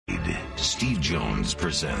Steve Jones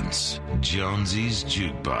presents Jonesy's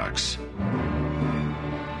Jukebox.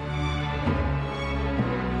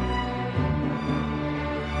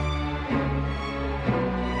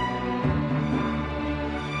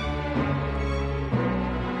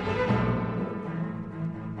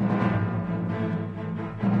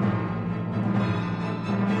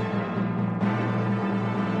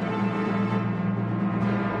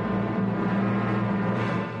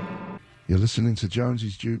 You're listening to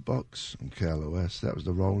Jonesy's Jukebox on KLOS. That was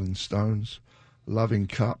the Rolling Stones, Loving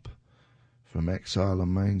Cup from Exile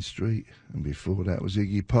on Main Street. And before that was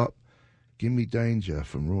Iggy Pop, Gimme Danger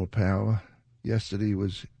from Raw Power. Yesterday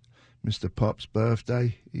was Mr. Pop's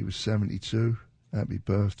birthday. He was 72. Happy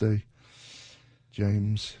birthday,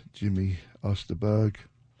 Jimmy Osterberg.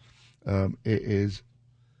 It is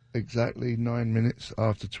exactly 9 minutes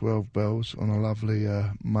after 12 bells on a lovely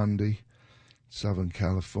Monday, Southern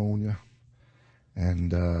California.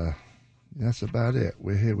 And that's about it.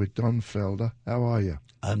 We're here with Don Felder. How are you?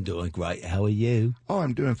 I'm doing great. How are you? Oh,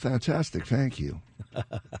 I'm doing fantastic. Thank you.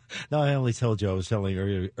 No, I only told you, I was telling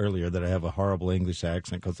you earlier that I have a horrible English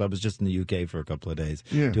accent because I was just in the UK for a couple of days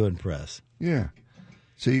doing press. Yeah.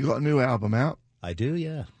 So you got a new album out? I do,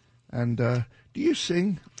 yeah. And do you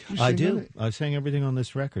sing? I do. I sang everything on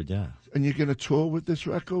this record, yeah. And you're going to tour with this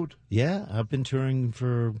record? Yeah, I've been touring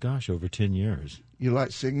for, over 10 years. You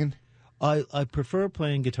like singing? I prefer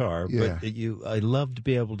playing guitar, but I love to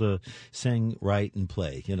be able to sing, write, and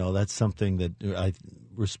play. You know, that's something that I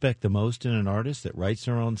respect the most in an artist that writes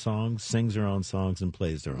their own songs, sings their own songs, and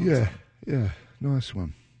plays their own songs. Yeah, nice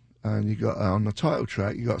one. And you got on the title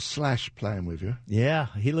track, you got Slash playing with you. Yeah,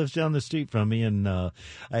 he lives down the street from me, and I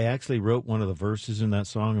actually wrote one of the verses in that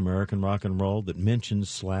song, American Rock and Roll, that mentions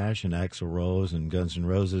Slash and Axl Rose and Guns N'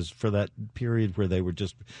 Roses for that period where they were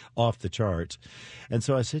just off the charts. And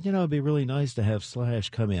so I said, it'd be really nice to have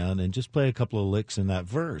Slash come in and just play a couple of licks in that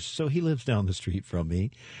verse. So he lives down the street from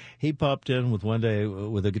me. He popped in with one day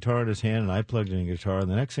with a guitar in his hand, and I plugged in a guitar.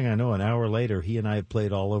 And the next thing I know, an hour later, he and I had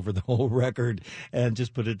played all over the whole record and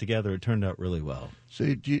just put it together. It turned out really well. So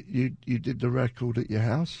you did the record at your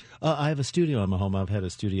house? I have a studio in my home. I've had a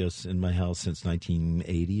studio in my house since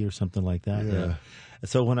 1980 or something like that. Yeah.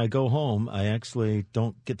 So when I go home, I actually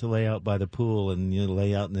don't get to lay out by the pool and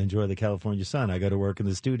lay out and enjoy the California sun. I go to work in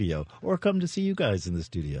the studio or come to see you guys in the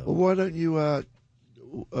studio. Well, why don't you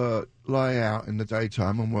lie out in the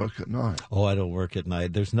daytime and work at night? Oh, I don't work at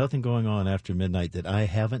night. There's nothing going on after midnight that I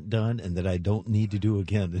haven't done and that I don't need to do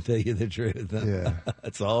again, to tell you the truth. Yeah.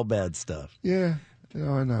 It's all bad stuff. Yeah,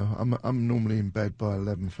 I know. I'm normally in bed by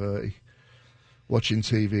 11:30, watching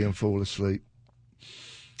TV and fall asleep.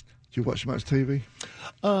 Do you watch much TV?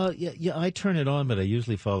 Yeah, I turn it on, but I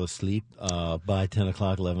usually fall asleep by 10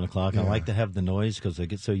 o'clock, 11 o'clock. Yeah. I like to have the noise because I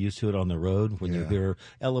get so used to it on the road when you hear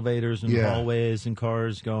elevators and hallways and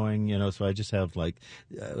cars going, so I just have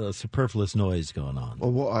superfluous noise going on.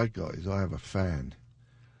 Well, what I got is I have a fan.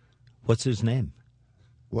 What's his name?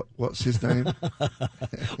 What's his name?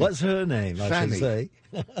 What's her name, Fanny. I should say?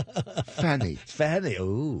 Fanny. Fanny,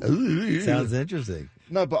 ooh. Sounds interesting.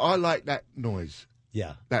 No, but I like that noise.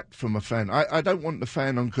 Yeah. That from a fan. I don't want the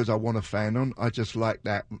fan on because I want a fan on. I just like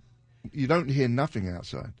that. You don't hear nothing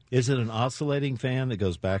outside. Is it an oscillating fan that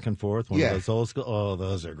goes back and forth? One of those old school? Oh,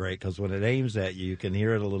 those are great because when it aims at you, you can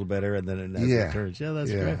hear it a little better, and then it turns. Yeah, that's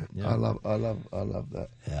great. Yeah. I love that.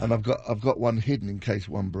 Yeah. And I've got one hidden in case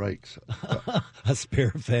one breaks. A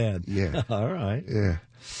spare fan. Yeah. All right. Yeah.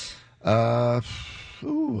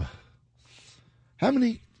 How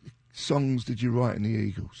many songs did you write in the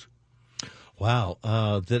Eagles? Wow,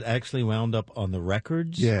 that actually wound up on the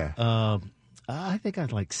records? Yeah. I think I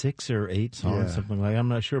had like 6 or 8 songs, something like that. I'm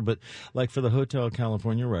not sure. But like for the Hotel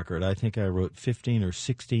California record, I think I wrote 15 or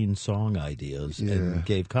 16 song ideas and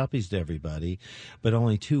gave copies to everybody, but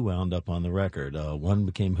only 2 wound up on the record. One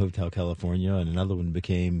became Hotel California and another one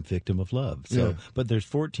became Victim of Love. So, but there's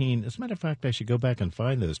 14. As a matter of fact, I should go back and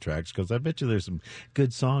find those tracks because I bet you there's some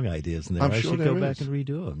good song ideas in there. I'm I sure should there go back is. and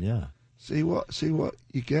redo them, yeah. See what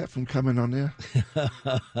you get from coming on there?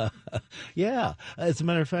 Yeah. As a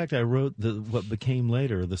matter of fact, I wrote what became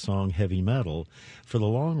later the song Heavy Metal for the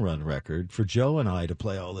Long Run record for Joe and I to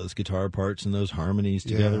play all those guitar parts and those harmonies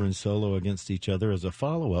together and solo against each other as a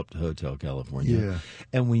follow-up to Hotel California. Yeah.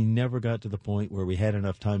 And we never got to the point where we had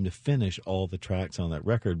enough time to finish all the tracks on that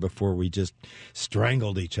record before we just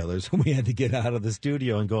strangled each other. So we had to get out of the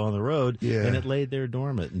studio and go on the road. Yeah. And it laid there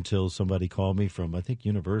dormant until somebody called me from, I think,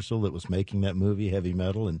 Universal that was making that movie, Heavy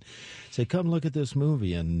Metal, and said, come look at this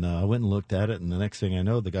movie. And I went and looked at it, and the next thing I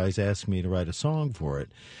know, the guys asked me to write a song for it.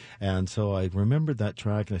 And so I remembered that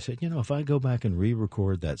track, and I said, if I go back and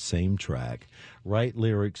re-record that same track, write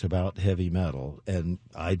lyrics about heavy metal, and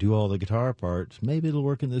I do all the guitar parts, maybe it'll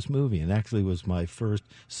work in this movie. And actually was my first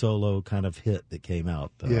solo kind of hit that came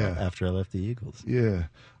out after I left the Eagles. Yeah.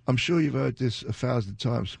 I'm sure you've heard this 1,000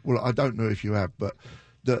 times. Well, I don't know if you have, but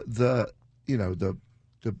the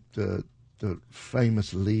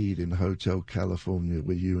famous lead in Hotel California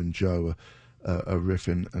where you and Joe are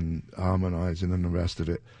riffing and harmonizing and the rest of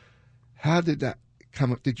it. How did that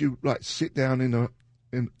come up? Did you sit down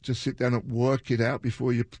and just sit down and work it out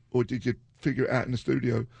before you, or did you figure it out in the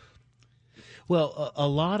studio? Well, a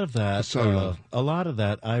lot of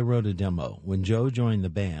that, I wrote a demo. When Joe joined the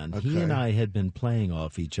band, he and I had been playing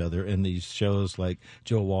off each other in these shows like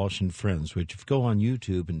Joe Walsh and Friends, which if you go on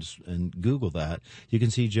YouTube and Google that, you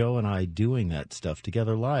can see Joe and I doing that stuff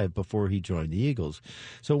together live before he joined the Eagles.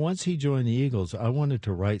 So once he joined the Eagles, I wanted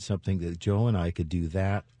to write something that Joe and I could do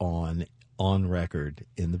that on record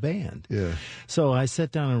in the band. Yeah. So I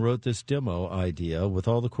sat down and wrote this demo idea with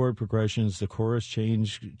all the chord progressions, the chorus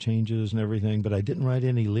changes and everything, but I didn't write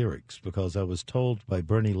any lyrics because I was told by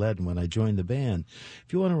Bernie Ledden when I joined the band,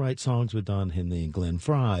 if you want to write songs with Don Henley and Glenn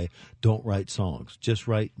Frey, don't write songs. Just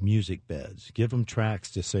write music beds. Give them tracks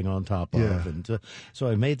to sing on top of. And so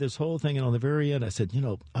I made this whole thing, and on the very end I said,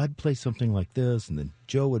 I'd play something like this, and then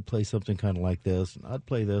Joe would play something kind of like this, and I'd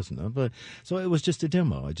play this. So it was just a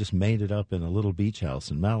demo. I just made it up in a little beach house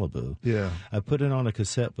in Malibu. Yeah. I put it on a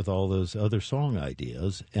cassette with all those other song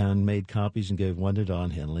ideas and made copies and gave one to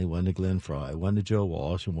Don Henley, one to Glenn Frey, one to Joe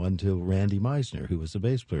Walsh, and one to Randy Meisner, who was the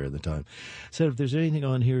bass player at the time. Said, if there's anything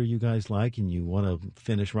on here you guys like and you want to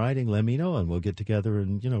finish writing, let me know, and we'll get together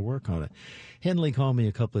and, work on it. Henley called me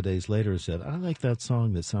a couple of days later and said, I like that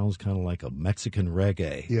song that sounds kind of like a Mexican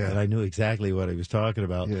reggae. Yeah. And I knew exactly what he was talking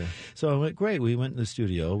about. Yeah. So I went, great. We went in the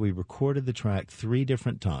studio. We recorded the track 3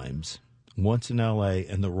 different times. Once in L.A.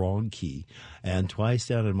 in the wrong key, and twice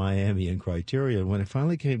down in Miami in Criterion. When it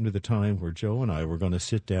finally came to the time where Joe and I were going to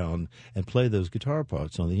sit down and play those guitar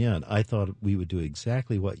parts on the end, I thought we would do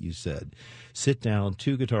exactly what you said. Sit down,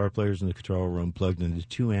 2 guitar players in the control room, plugged into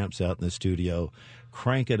 2 amps out in the studio,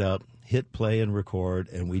 crank it up, hit play and record,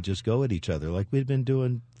 and we just go at each other like we'd been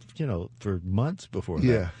doing, for months before that.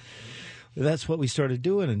 Yeah. That's what we started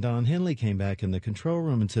doing, and Don Henley came back in the control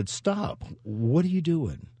room and said, stop, what are you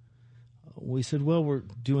doing? We said, well, we're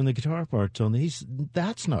doing the guitar parts on these.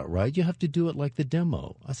 That's not right. You have to do it like the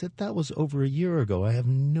demo. I said, that was over a year ago. I have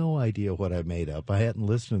no idea what I made up. I hadn't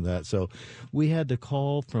listened to that. So we had to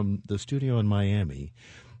call from the studio in Miami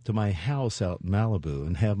to my house out in Malibu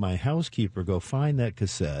and have my housekeeper go find that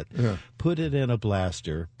cassette, put it in a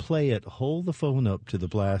blaster, play it, hold the phone up to the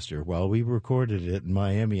blaster while we recorded it in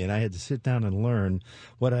Miami. And I had to sit down and learn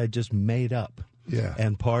what I just made up. Yeah.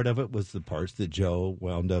 And part of it was the parts that Joe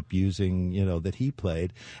wound up using, that he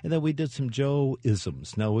played. And then we did some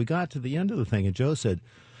Joe-isms. Now, we got to the end of the thing, and Joe said,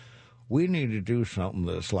 we need to do something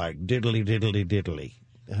that's like diddly, diddly, diddly.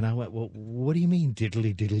 And I went, well, what do you mean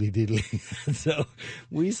diddly, diddly, diddly? So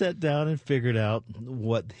we sat down and figured out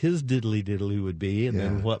what his diddly, diddly would be and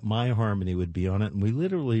then what my harmony would be on it. And we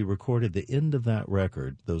literally recorded the end of that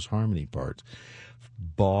record, those harmony parts,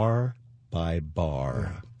 bar by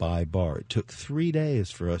bar by bar. It took 3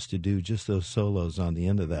 days for us to do just those solos on the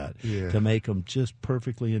end of that to make them just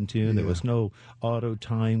perfectly in tune. There was no auto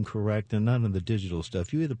time correct and none of the digital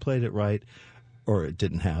stuff. You either played it right or it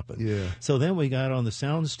didn't happen. Yeah. So then we got on the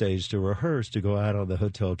sound stage to rehearse to go out on the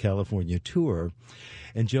Hotel California tour,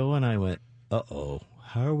 and Joe and I went, uh-oh,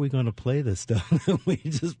 how are we going to play this stuff?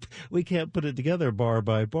 we can't put it together bar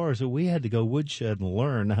by bar. So we had to go woodshed and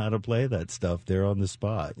learn how to play that stuff there on the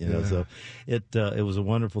spot. So it was a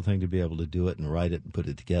wonderful thing to be able to do it and write it and put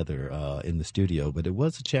it together in the studio. But it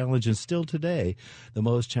was a challenge, and still today, the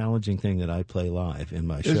most challenging thing that I play live in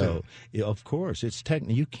my show. Of course, it's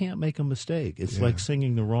technical. You can't make a mistake. It's like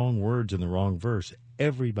singing the wrong words in the wrong verse.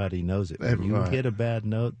 Everybody knows it. When you hit a bad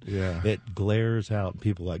note, it glares out.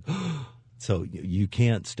 People are like, so you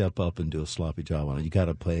can't step up and do a sloppy job on it. You got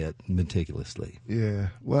to play it meticulously. Yeah.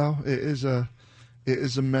 Well, it is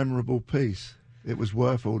a memorable piece. It was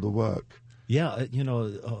worth all the work. Yeah,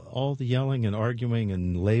 all the yelling and arguing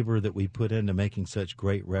and labor that we put into making such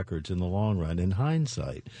great records in the long run, in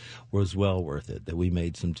hindsight, was well worth it, that we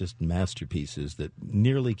made some just masterpieces that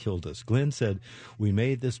nearly killed us. Glenn said, we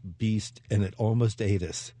made this beast and it almost ate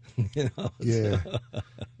us. Yeah,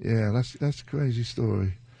 that's a crazy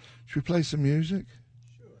story. Should we play some music?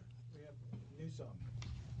 Sure. We have a new song.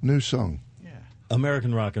 New song? Yeah.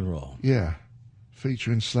 American rock and roll. Yeah.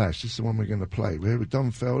 featuring Slash. This is the one we're going to play. We're here with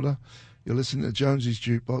Don Felder. You're listening to Jonesy's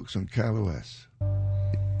Jukebox on KLOS.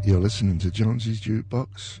 You're listening to Jonesy's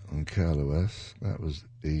Jukebox on KLOS. That was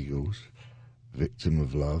Eagles, Victim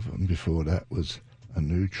of Love. And before that was a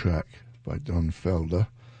new track by Don Felder,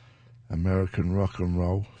 American Rock and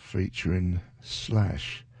Roll, featuring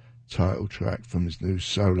Slash, title track from his new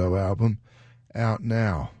solo album, out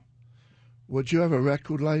now. Would you have a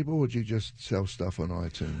record label, or would you just sell stuff on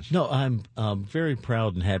iTunes? No, I'm very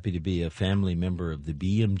proud and happy to be a family member of the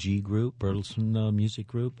BMG Group, Bertelsmann Music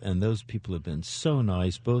Group, and those people have been so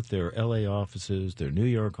nice, both their L.A. offices, their New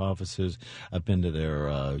York offices. I've been to their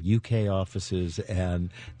UK offices and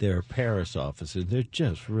their Paris offices. They're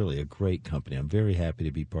just really a great company. I'm very happy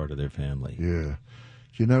to be part of their family. Yeah.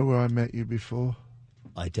 Do you know where I met you before?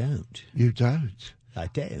 I don't. You don't? I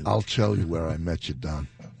don't. I'll tell you where I met you, Don.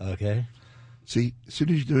 Okay. See, as soon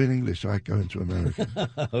as you do it in English, I go into American.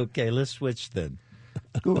 Okay, let's switch then.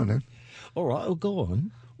 Go on, then. All right, well, go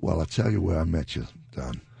on. Well, I'll tell you where I met you,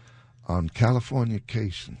 Don. On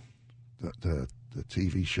Californication, the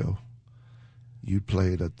TV show, you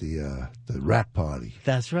played at the rap party.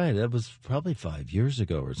 That's right. That was probably 5 years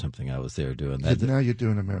ago or something. I was there doing that. Now you're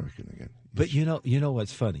doing American again. But you know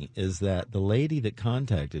what's funny is that the lady that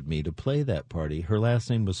contacted me to play that party, her last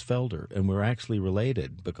name was Felder, and we're actually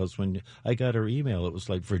related because when I got her email, it was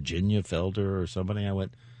like Virginia Felder or somebody. I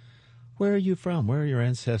went, "Where are you from? Where are your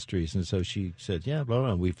ancestries?" And so she said, "Yeah, blah,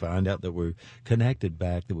 blah." And we find out that we're connected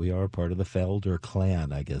back, that we are part of the Felder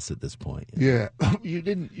clan, I guess, at this point. Yeah, you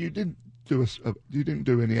didn't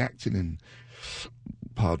do any acting in,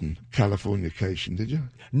 pardon, Californication, did you?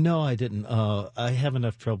 No, I didn't. I have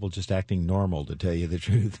enough trouble just acting normal, to tell you the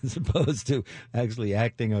truth, as opposed to actually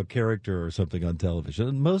acting a character or something on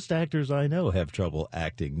television. Most actors I know have trouble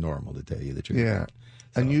acting normal, to tell you the truth. Yeah,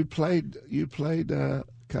 So. and you played that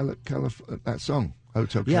song,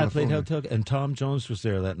 Hotel California. Yeah, I played Hotel, and Tom Jones was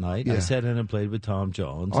there that night. Yeah. I sat in and played with Tom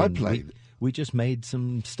Jones. I and played. We just made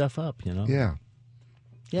some stuff up, you know. Yeah.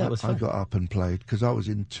 Yeah, it was fun. I got up and played because I was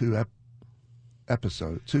in two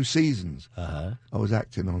seasons. Uh-huh. I was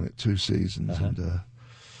acting on it 2 seasons, and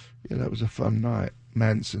that was a fun night.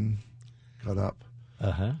 Manson got up.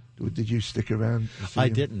 Uh-huh. Did you stick around to see I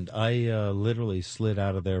him? didn't. I literally slid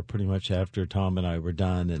out of there pretty much after Tom and I were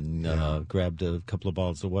done and grabbed a couple of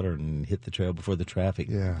bottles of water and hit the trail before the traffic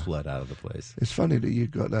flooded out of the place. It's funny that you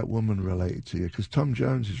got that woman related to you, because Tom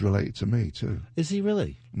Jones is related to me, too. Is he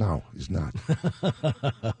really? No, he's not.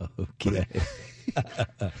 Okay.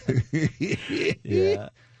 Yeah.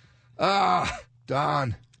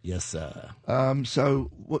 Don. Yes, sir. So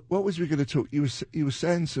what was we going to talk? You were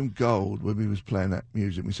saying some gold when we was playing that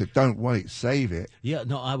music. We said, don't wait, save it. Yeah,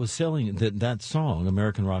 no, I was selling that song,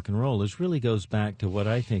 American Rock and Roll, really goes back to what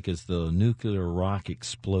I think is the nuclear rock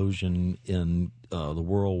explosion in the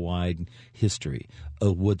worldwide history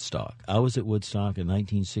of Woodstock. I was at Woodstock in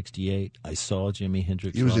 1968. I saw Jimi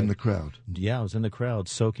Hendrix. You was in the crowd. Yeah, I was in the crowd,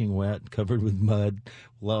 soaking wet, covered with mud,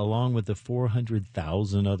 along with the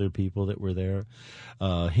 400,000 other people that were there.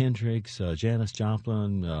 Hendrix, Janis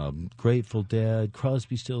Joplin, Grateful Dead,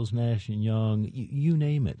 Crosby, Stills, Nash and Young, you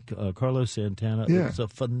name it. Carlos Santana. Yeah. It was a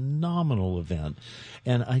phenomenal event.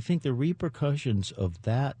 And I think the repercussions of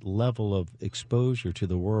that level of exposure to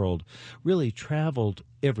the world really traveled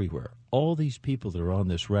everywhere. All these people that are on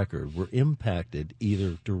this record were impacted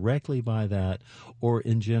either directly by that or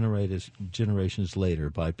in generations later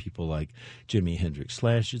by people like Jimi Hendrix.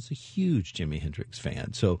 Slash is a huge Jimi Hendrix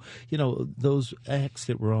fan. So, those acts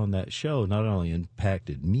that were on that show not only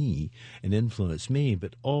impacted me and influenced me,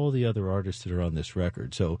 but all the other artists that are on this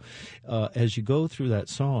record. So as you go through that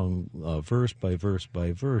song, verse by verse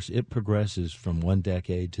by verse, it progresses from one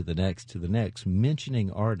decade to the next,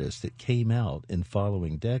 mentioning artists that came out in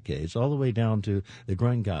following decades, all the way down to the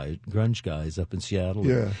grunge guys up in Seattle.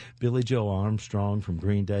 Yeah. Billy Joe Armstrong from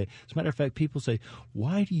Green Day. As a matter of fact, people say,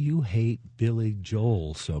 "Why do you hate Billy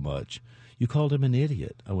Joel so much? You called him an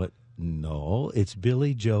idiot." I went, "No, it's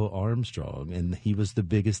Billy Joe Armstrong, and he was the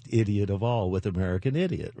biggest idiot of all with American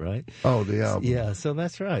Idiot," right? Oh, the album. Yeah, so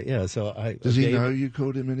that's right. Yeah, so Does he know you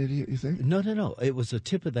called him an idiot, you think? No. It was a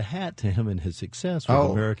tip of the hat to him and his success with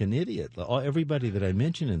American Idiot. Everybody that I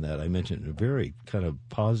mentioned in a very kind of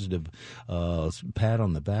positive pat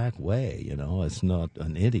on the back way. It's not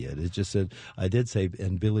an idiot. It just said, I did say,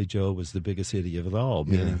 and Billy Joe was the biggest idiot of all,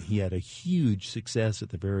 meaning he had a huge success at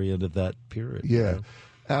the very end of that period. Yeah.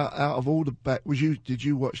 Out of all the did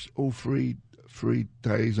you watch all three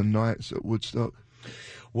days and nights at Woodstock?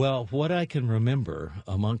 Well, what I can remember,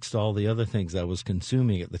 amongst all the other things I was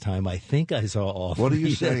consuming at the time, I think I saw all What are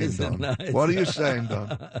you three saying, days and Don? nights. What are you saying,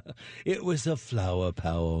 Don? It was a flower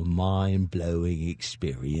power, mind-blowing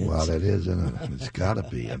experience. Well, it is, isn't it? It's got to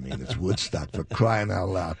be. I mean, it's Woodstock, for crying out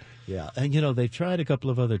loud. Yeah, and they've tried a couple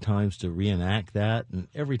of other times to reenact that, and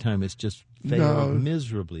every time it's just failed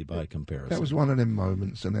miserably by comparison. That was one of them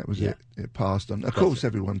moments, and that was it. It passed on. Of course,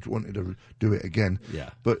 everyone wanted to do it again.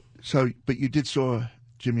 Yeah. But you did saw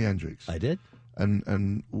Jimi Hendrix. I did.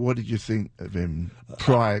 And what did you think of him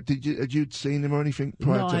prior? Had you seen him or anything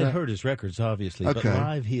prior to that? No, I'd heard his records, obviously. Okay. But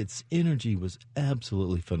live, his energy was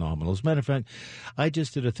absolutely phenomenal. As a matter of fact, I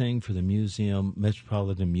just did a thing for the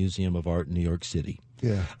Metropolitan Museum of Art in New York City.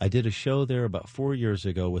 Yeah. I did a show there about 4 years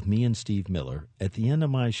ago with me and Steve Miller. At the end of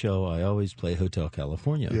my show, I always play Hotel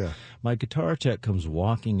California. Yeah. My guitar tech comes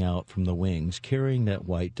walking out from the wings carrying that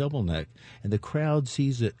white double neck, and the crowd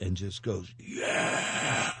sees it and just goes,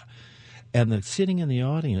 yeah! And sitting in the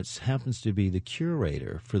audience happens to be the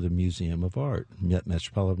curator for the Museum of Art,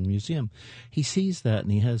 Metropolitan Museum. He sees that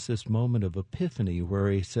and he has this moment of epiphany where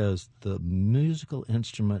he says the musical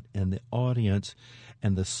instrument and the audience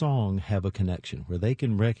and the song have a connection where they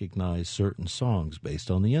can recognize certain songs based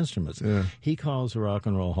on the instruments. Yeah. He calls the Rock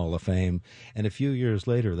and Roll Hall of Fame, and a few years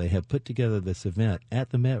later they have put together this event at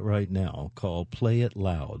the Met right now called Play It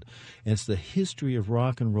Loud. And it's the history of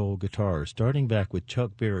rock and roll guitar, starting back with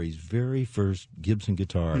Chuck Berry's very first Gibson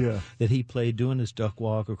guitar that he played doing his duck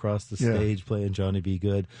walk across the stage playing Johnny B.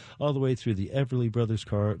 Good, all the way through the Everly Brothers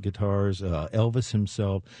guitars, Elvis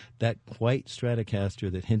himself, that white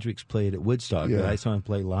Stratocaster that Hendrix played at Woodstock that I saw him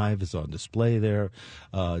play live is on display there.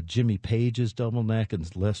 Jimmy Page's double neck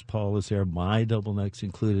and Les Paul is there. My double necks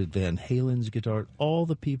included, Van Halen's guitar. All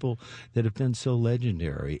the people that have been so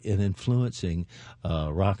legendary in influencing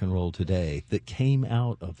rock and roll today that came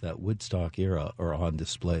out of that Woodstock era are on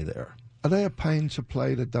display there. Are they a pain to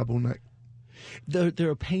play, the double neck?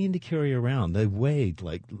 They're a pain to carry around. They weigh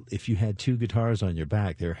like if you had two guitars on your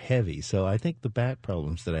back. They're heavy. So I think the back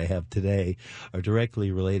problems that I have today are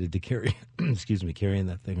directly related to carrying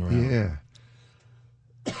that thing around. Yeah.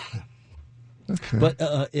 Okay. But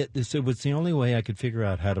it was the only way I could figure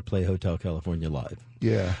out how to play Hotel California live.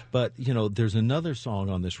 Yeah. But, there's another song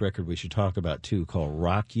on this record we should talk about, too, called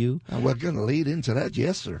Rock You. Oh, we're going to lead into that,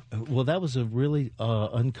 yes, sir. Well, that was a really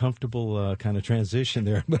uncomfortable kind of transition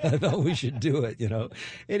there, but I thought we should do it,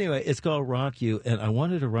 Anyway, it's called Rock You, and I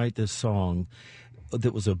wanted to write this song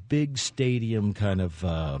that was a big stadium kind of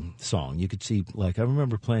song. You could see, I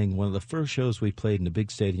remember playing one of the first shows we played in a big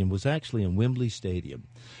stadium was actually in Wembley Stadium.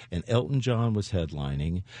 And Elton John was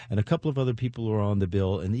headlining, and a couple of other people were on the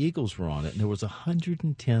bill, and the Eagles were on it. And there was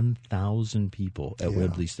 110,000 people at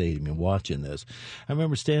Wembley Stadium and watching this. I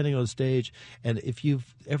remember standing on stage, and if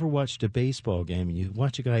you've ever watched a baseball game and you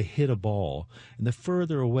watch a guy hit a ball, and the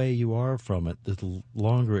further away you are from it, the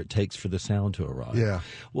longer it takes for the sound to arrive. Yeah.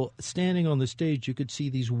 Well, standing on the stage, you could see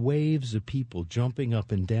these waves of people jumping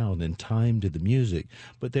up and down in time to the music,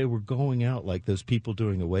 but they were going out like those people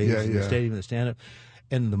doing the waves in the stadium that stand up.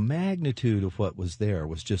 And the magnitude of what was there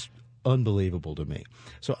was just unbelievable to me.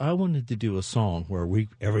 So I wanted to do a song where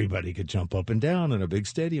everybody could jump up and down in a big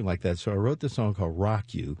stadium like that. So I wrote this song called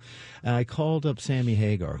Rock You. And I called up Sammy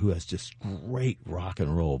Hagar, who has just great rock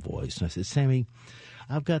and roll voice. And I said, Sammy,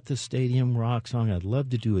 I've got this stadium rock song. I'd love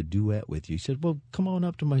to do a duet with you. He said, well, come on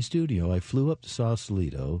up to my studio. I flew up to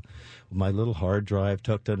Sausalito with my little hard drive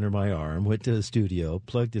tucked under my arm, went to the studio,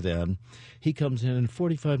 plugged it in. He comes in, and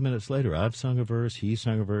 45 minutes later, I've sung a verse, he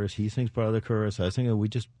sung a verse, he sings part of the chorus, I sing it. We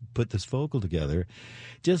just put this vocal together.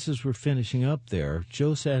 Just as we're finishing up there,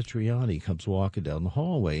 Joe Satriani comes walking down the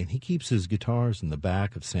hallway, and he keeps his guitars in the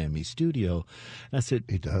back of Sammy's studio. And I said,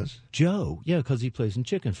 he does? Joe, yeah, because he plays in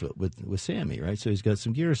Chickenfoot with Sammy, right? So he's got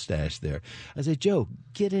some gear stashed there. I said, Joe,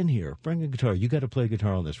 get in here, bring a guitar. You got to play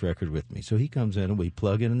guitar on this record with me. So he comes in, and we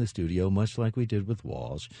plug in the studio, much like we did with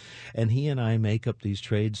Walsh, and he and I make up these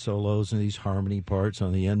trade solos and these harmony parts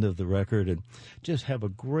on the end of the record and just have a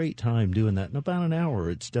great time doing that. In about an hour,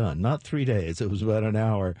 it's done. Not 3 days. It was about an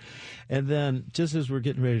hour. And then just as we're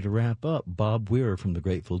getting ready to wrap up, Bob Weir from the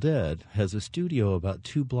Grateful Dead has a studio about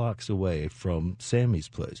 2 blocks away from Sammy's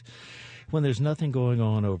place. When there's nothing going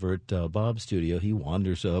on over at Bob's studio, he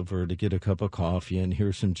wanders over to get a cup of coffee and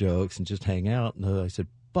hear some jokes and just hang out. And I said,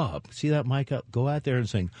 Bob, see that mic up? Go out there and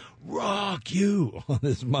sing Rock You on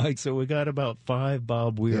this mic. So we got about 5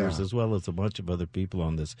 Bob Weirs as well as a bunch of other people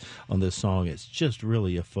on this song. It's just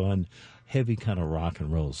really a fun, heavy kind of rock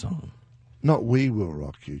and roll song. Not We Will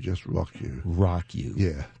Rock You, just Rock You. Rock You.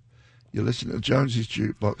 Yeah. You're listening to Jonesy's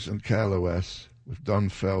Jukebox on KLOS with Don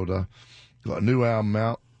Felder. Got a new album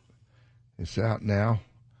out. It's out now.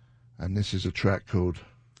 And this is a track called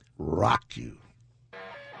Rock You.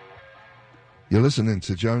 You're listening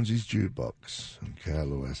to Jonesy's Jukebox on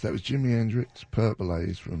KLOS. That was Jimi Hendrix, Purple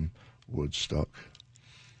Haze from Woodstock.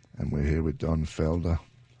 And we're here with Don Felder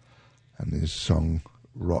and his song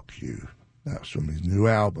Rock You. That's from his new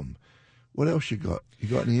album. What else you got? You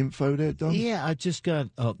got any info there, Don? Yeah, I just got,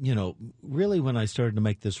 really when I started to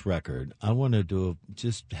make this record, I wanted to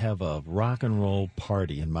just have a rock and roll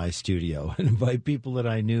party in my studio and invite people that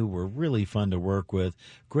I knew were really fun to work with,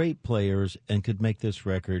 great players, and could make this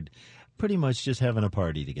record pretty much just having a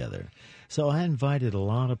party together. So I invited a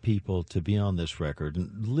lot of people to be on this record,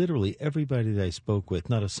 and literally everybody that I spoke with,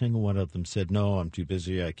 not a single one of them said, no, I'm too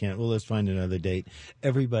busy, I can't, well, let's find another date.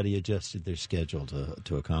 Everybody adjusted their schedule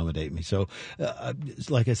to accommodate me. So,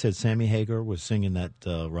 like I said, Sammy Hagar was singing that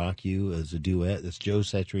Rock You as a duet. That's Joe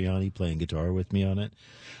Satriani playing guitar with me on it.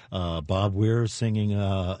 Bob Weir singing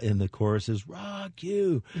in the choruses, Rock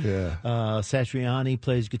You. Yeah. Satriani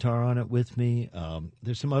plays guitar on it with me.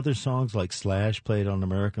 There's some other songs like Slash played on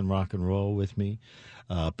American Rock and Roll with me.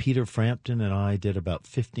 Peter Frampton and I did about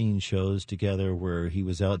 15 shows together where he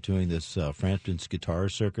was out doing this Frampton's Guitar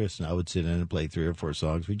Circus, and I would sit in and play 3 or 4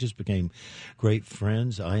 songs. We just became great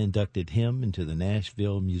friends. I inducted him into the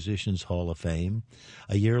Nashville Musicians Hall of Fame.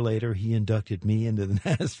 A year later, he inducted me into the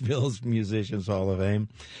Nashville Musicians Hall of Fame.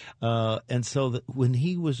 And so when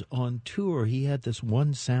he was on tour, he had this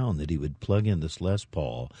one sound that he would plug in, this Les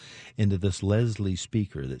Paul, into this Leslie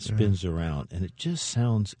speaker that spins around, and it just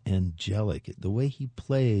sounds angelic. The way he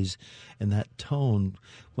plays and that tone.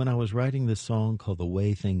 When I was writing this song called The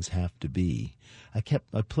Way Things Have to Be, I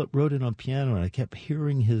wrote it on piano, and I kept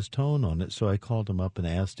hearing his tone on it, so I called him up and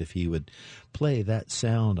asked if he would play that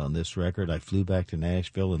sound on this record. I flew back to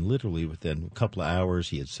Nashville, and literally within a couple of hours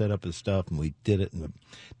he had set up his stuff, and we did it, and it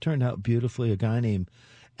turned out beautifully. A guy named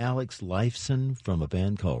Alex Lifeson from a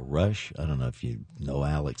band called Rush. I don't know if you know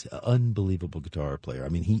Alex. Unbelievable guitar player. I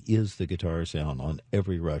mean, he is the guitar sound on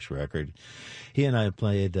every Rush record. He and I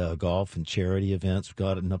played golf and charity events,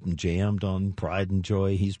 gotten up and jammed on Pride and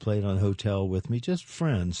Joy. He's played on Hotel with me, just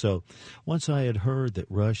friends. So once I had heard that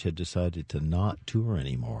Rush had decided to not tour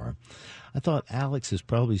anymore, I thought Alex is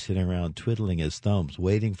probably sitting around twiddling his thumbs,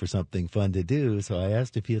 waiting for something fun to do. So I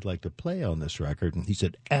asked if he'd like to play on this record, and he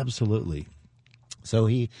said, absolutely. So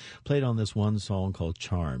he played on this one song called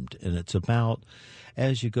Charmed, and it's about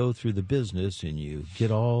as you go through the business and you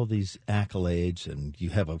get all these accolades and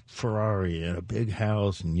you have a Ferrari and a big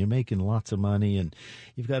house and you're making lots of money and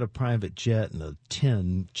you've got a private jet and a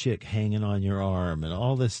 10 chick hanging on your arm and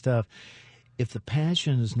all this stuff. If the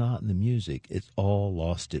passion is not in the music, it's all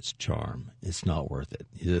lost its charm. It's not worth it.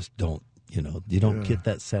 You just don't. You don't get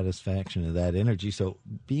that satisfaction of that energy. So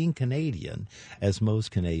being Canadian, as most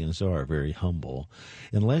Canadians are, very humble.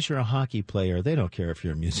 Unless you're a hockey player, they don't care if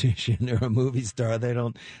you're a musician or a movie star. They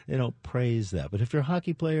don't praise that. But if you're a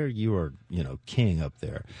hockey player, you are, king up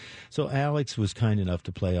there. So Alex was kind enough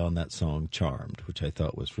to play on that song Charmed, which I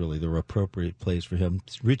thought was really the appropriate place for him.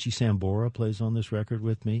 Richie Sambora plays on this record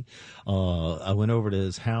with me. I went over to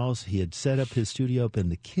his house. He had set up his studio up in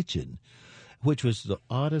the kitchen, which was the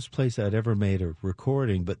oddest place I'd ever made a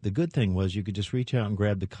recording. But the good thing was you could just reach out and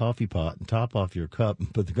grab the coffee pot and top off your cup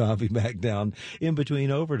and put the coffee back down in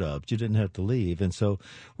between overdubs. You didn't have to leave. And so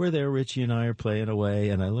we're there, Richie and I are playing away,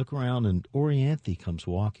 and I look around, and Orianthe comes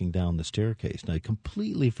walking down the staircase. And I'd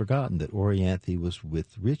completely forgotten that Orianthe was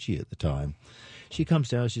with Richie at the time. She comes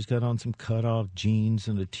down, she's got on some cut-off jeans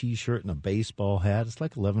and a T-shirt and a baseball hat. It's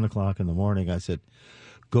like 11 o'clock in the morning. I said,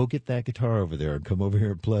 go get that guitar over there and come over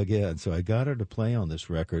here and plug in. So I got her to play on this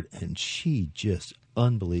record, and she just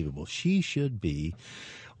unbelievable. She should be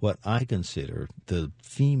what I consider the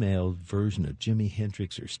female version of Jimi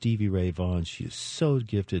Hendrix or Stevie Ray Vaughan. She is so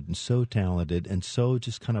gifted and so talented and so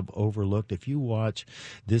just kind of overlooked. If you watch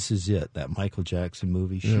This Is It, that Michael Jackson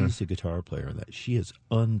movie, she's the guitar player in that. She is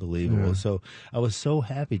unbelievable. Yeah. So I was so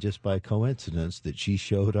happy just by coincidence that she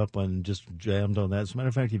showed up and just jammed on that. As a matter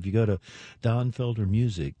of fact, if you go to Don Felder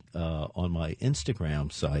Music on my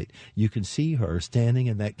Instagram site, you can see her standing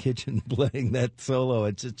in that kitchen playing that solo.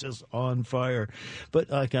 It's just on fire.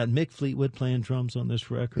 But I got Mick Fleetwood playing drums on this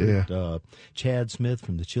record. Yeah. Chad Smith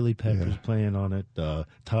from the Chili Peppers playing on it.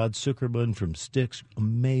 Todd Zuckerman from Styx,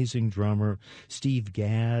 amazing drummer. Steve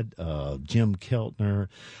Gadd, Jim Keltner,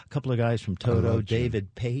 a couple of guys from Toto.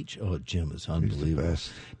 David Page. Oh, Jim is unbelievable.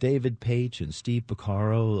 David Page and Steve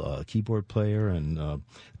Porcaro, keyboard player, and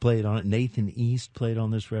played on it. Nathan East played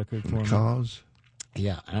on this record for me. Cause.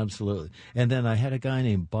 Yeah, absolutely. And then I had a guy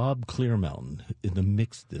named Bob Clearmountain in the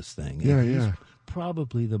mix this thing. Yeah.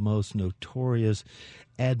 probably the most notorious,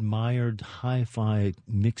 admired hi-fi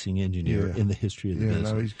mixing engineer in the history of the business.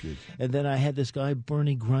 Yeah, no, he's good. And then I had this guy,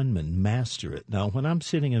 Bernie Grunman, master it. Now, when I'm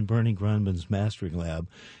sitting in Bernie Grunman's mastering lab,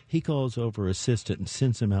 he calls over assistant and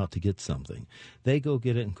sends him out to get something. They go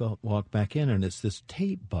get it and walk back in, and it's this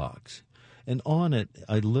tape box. And on it,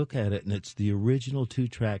 I look at it, and it's the original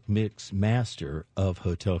 2-track mix master of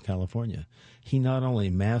Hotel California. He not only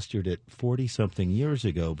mastered it 40-something years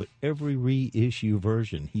ago, but every reissue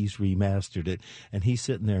version, he's remastered it. And he's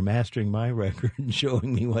sitting there mastering my record and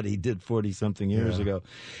showing me what he did 40-something years ago.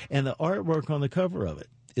 And the artwork on the cover of it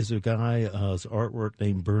is a guy's artwork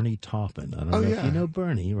named Bernie Taupin. I don't know if you know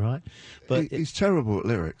Bernie, right? But he's terrible at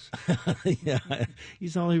lyrics. Yeah,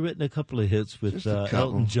 he's only written a couple of hits with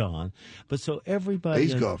Elton John. But so everybody...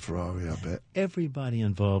 He's got a Ferrari, I bet. Everybody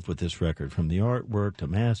involved with this record, from the artwork to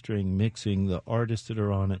mastering, mixing, the artists that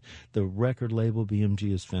are on it, the record label,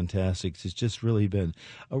 BMG, is fantastic. It's just really been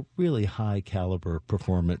a really high-caliber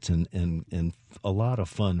performance and a lot of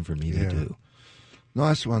fun for me to do.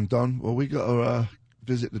 Nice one, Don. Well, we got to...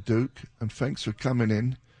 visit the Duke, and thanks for coming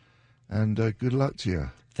in, and good luck to you.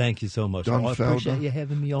 Thank you so much. Don I Felder. appreciate you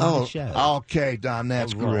having me on the show. Okay, Don,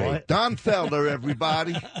 that's great. Right. Don Felder,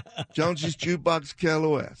 everybody. Jonesy's Jukebox,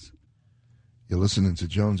 KLOS. You're listening to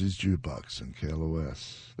Jonesy's Jukebox and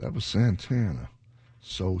KLOS. That was Santana,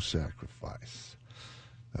 Soul Sacrifice.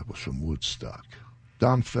 That was from Woodstock.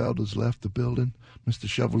 Don Felder's left the building. Mr.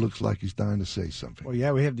 Shovel looks like he's dying to say something. Well,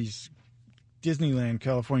 yeah, we have these Disneyland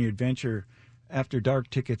California Adventure After Dark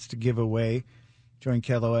tickets to give away. Join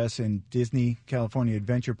KLOS in Disney California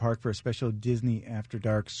Adventure Park for a special Disney After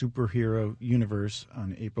Dark Superhero Universe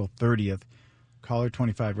on April 30th. Caller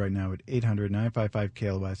 25 right now at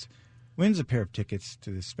 800-955-KLOS wins a pair of tickets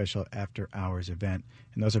to this special After Hours event.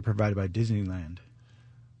 And those are provided by Disneyland.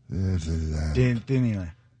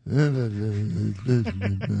 Disneyland.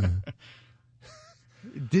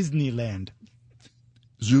 Disneyland.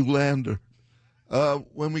 Zoolander.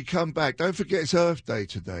 When we come back, don't forget it's Earth Day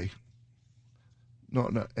today.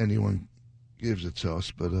 Not that anyone gives a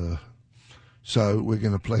toss, but so we're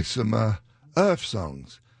going to play some Earth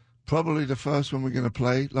songs. Probably the first one we're going to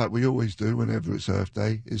play, like we always do whenever it's Earth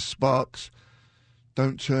Day, is Sparks,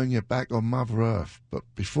 Don't Turn Your Back on Mother Earth. But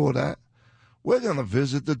before that, we're going to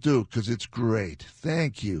visit the Duke because it's great.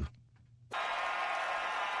 Thank you.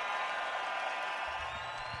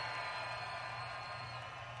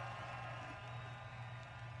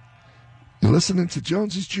 You're listening to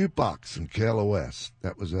Jonesy's Jukebox and KLOS.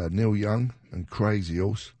 That was Neil Young and Crazy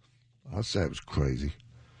Horse. I'd say it was crazy.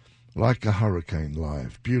 Like a Hurricane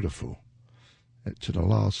live. Beautiful. To the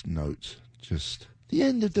last note. Just the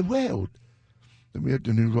end of the world. Then we had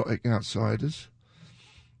the Neurotic Outsiders.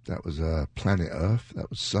 That was Planet Earth. That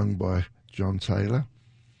was sung by John Taylor.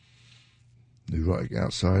 Neurotic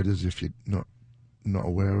Outsiders, if you're not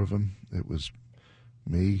aware of them, it was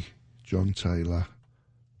me, John Taylor,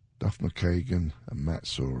 Duff McKagan, and Matt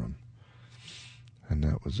Sorum. And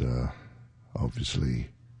that was obviously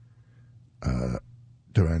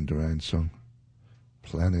Duran Duran song,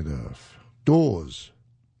 Planet Earth. Doors,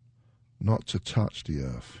 Not to Touch the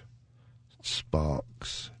Earth.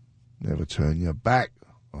 Sparks, Never Turn Your Back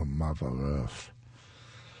on Mother Earth.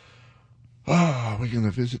 We're going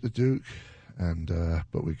to visit the Duke, and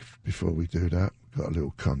but before we do that, we've got a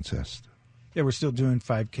little contest. Yeah, we're still doing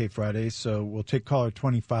 5K Fridays, so we'll take caller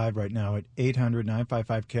 25 right now at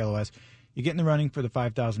 800-955-KLOS. You get in the running for the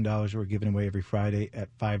 $5,000 we're giving away every Friday at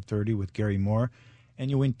 5:30 with Gary Moore,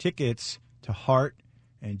 and you win tickets to Heart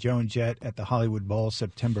and Joan Jett at the Hollywood Bowl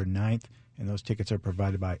September 9th, and those tickets are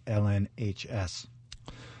provided by LNHS.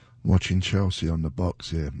 Watching Chelsea on the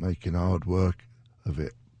box here, making hard work of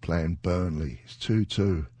it, playing Burnley. It's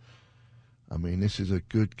 2-2. I mean, this is a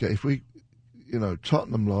good game. If we,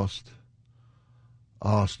 Tottenham lost,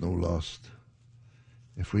 Arsenal lost.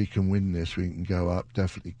 If we can win this, we can go up.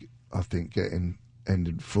 Definitely, I think,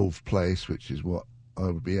 ending fourth place, which is what I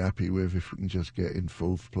would be happy with if we can just get in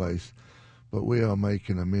fourth place. But we are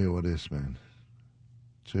making a meal of this, man.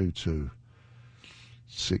 2-2.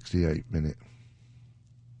 68 minute.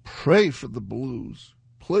 Pray for the Blues.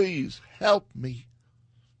 Please help me.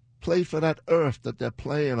 Play for that earth that they're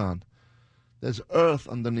playing on. There's earth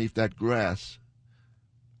underneath that grass.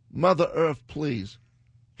 Mother Earth, please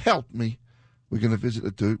help me. We're going to visit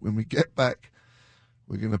the Duke. When we get back,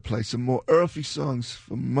 we're going to play some more earthy songs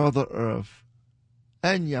from Mother Earth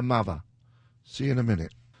and your mother. See you in a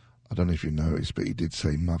minute. I don't know if you noticed, but he did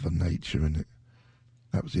say Mother Nature in it.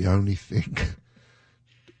 That was the only thing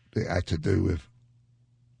it had to do with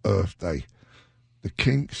Earth Day. The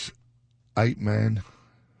Kinks, 8 Man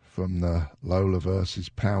from the Lola vs.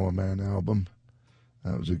 Power Man album.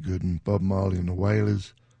 That was a good one. Bob Marley and the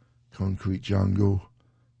Wailers, Concrete Jungle,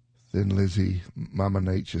 Thin Lizzy, Mama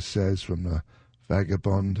Nature Says from the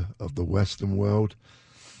Vagabond of the Western World.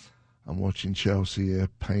 I'm watching Chelsea here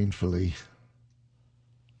painfully.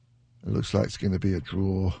 It looks like it's going to be a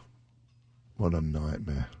draw. What a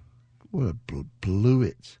nightmare. What a blew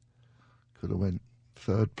it. Could have went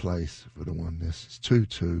third place if would have won this. It's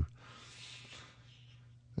 2-2.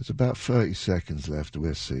 There's about 30 seconds left.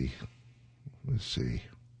 We'll see.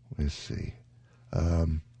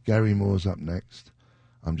 Gary Moore's up next.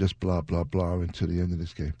 I'm just blah, blah, blah into the end of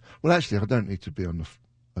this game. Well, actually, I don't need to be on the...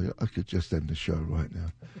 I could just end the show right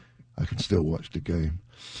now. I can still watch the game.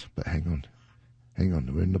 But hang on.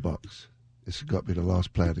 We're in the box. This has got to be the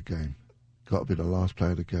last play of the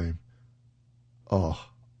game. Oh.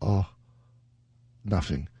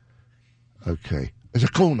 Nothing. Okay. It's a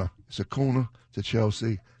corner to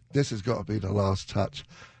Chelsea. This has got to be the last touch.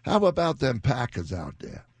 How about them Packers out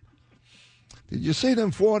there? Did you see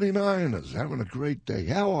them 49ers having a great day?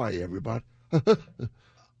 How are you, everybody?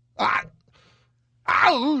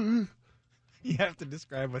 Ow! You have to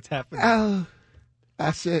describe what's happening.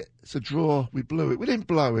 That's it. It's a draw. We blew it. We didn't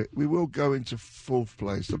blow it. We will go into fourth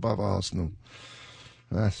place above Arsenal.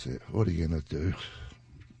 That's it. What are you going to do?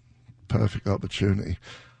 Perfect opportunity.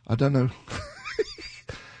 I don't know.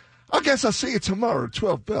 I guess I'll see you tomorrow at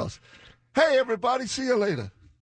 12 bells. Hey, everybody. See you later.